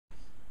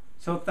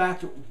So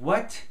Thach,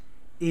 what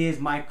is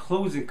my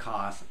closing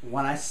cost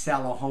when I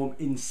sell a home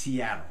in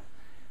Seattle?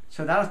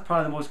 So that is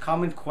probably the most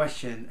common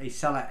question a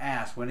seller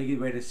asks when they get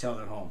ready to sell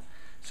their home.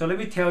 So let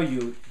me tell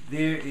you,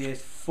 there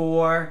is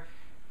four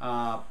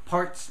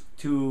parts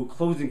to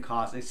closing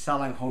costs in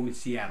selling a home in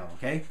Seattle,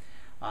 okay?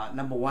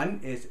 Number one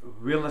is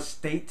real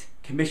estate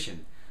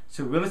commission.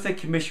 So real estate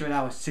commission right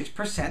now is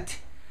 6%,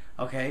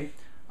 okay?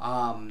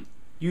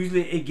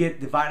 Usually it gets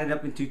divided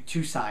up into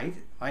two sides,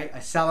 right?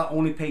 A seller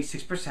only pays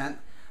 6%,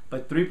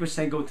 but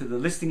 3% go to the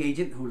listing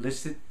agent who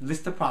lists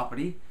the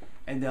property,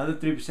 and the other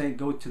 3%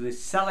 go to the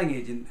selling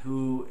agent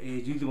who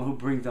is usually the one who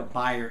brings the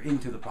buyer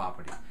into the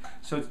property.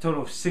 So it's a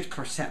total of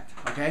 6%,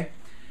 okay?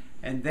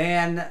 And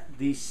then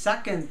the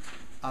second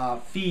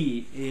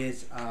fee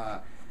is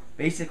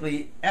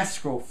basically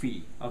escrow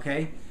fee,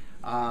 okay?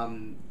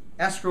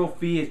 Escrow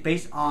fee is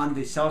based on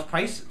the sales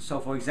price. So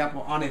for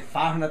example, on a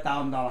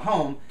 $500,000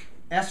 home,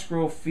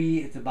 escrow fee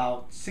is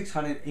about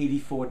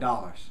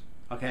 $684,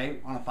 okay,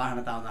 on a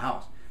 $500,000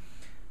 house.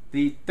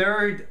 The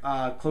third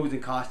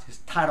closing cost is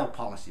title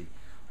policy.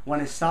 When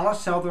a seller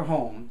sells their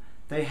home,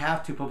 they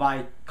have to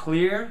provide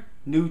clear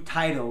new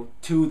title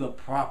to the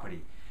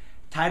property.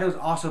 Title is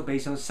also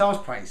based on sales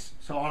price.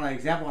 So on an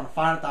example, on a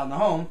 $500,000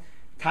 home,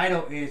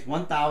 title is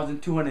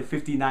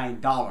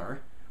 $1,259,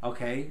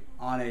 okay,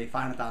 on a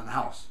 $500,000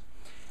 house.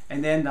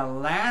 And then the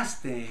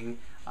last thing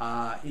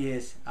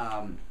is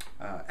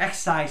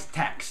excise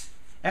tax.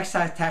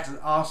 Excise tax is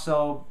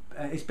also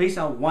it's based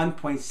on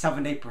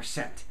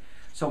 1.78%.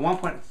 So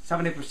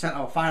 1.78%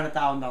 of a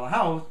 $500,000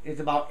 house is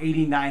about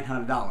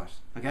 $8,900.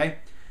 Okay,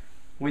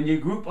 when you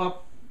group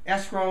up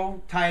escrow,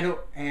 title,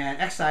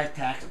 and excise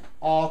tax,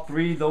 all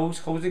three of those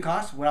closing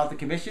costs without the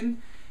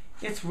commission,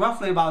 it's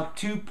roughly about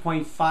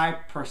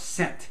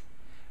 2.5%.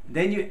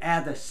 Then you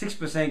add the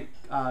 6%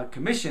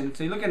 commission,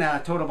 so you're looking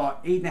at a total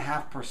about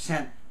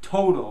 8.5%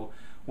 total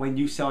when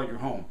you sell your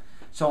home.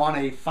 So on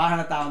a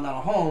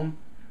 $500,000 home,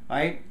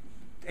 right,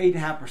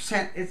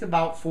 8.5%, it's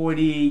about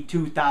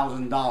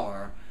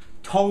 $42,000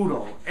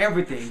 total,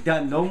 everything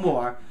done, no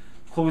more,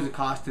 closing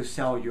costs to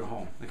sell your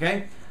home.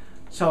 Okay,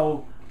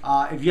 so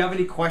if you have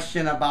any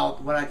question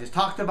about what I just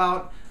talked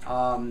about,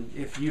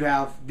 if you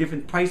have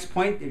different price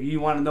point, if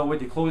you want to know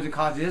what your closing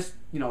cost is,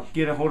 you know,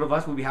 get a hold of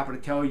us. We'll be happy to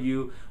tell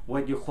you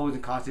what your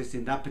closing cost is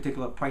in that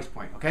particular price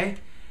point. Okay,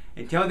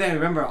 until then,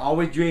 remember,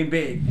 always dream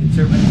big and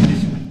serve unconditionally.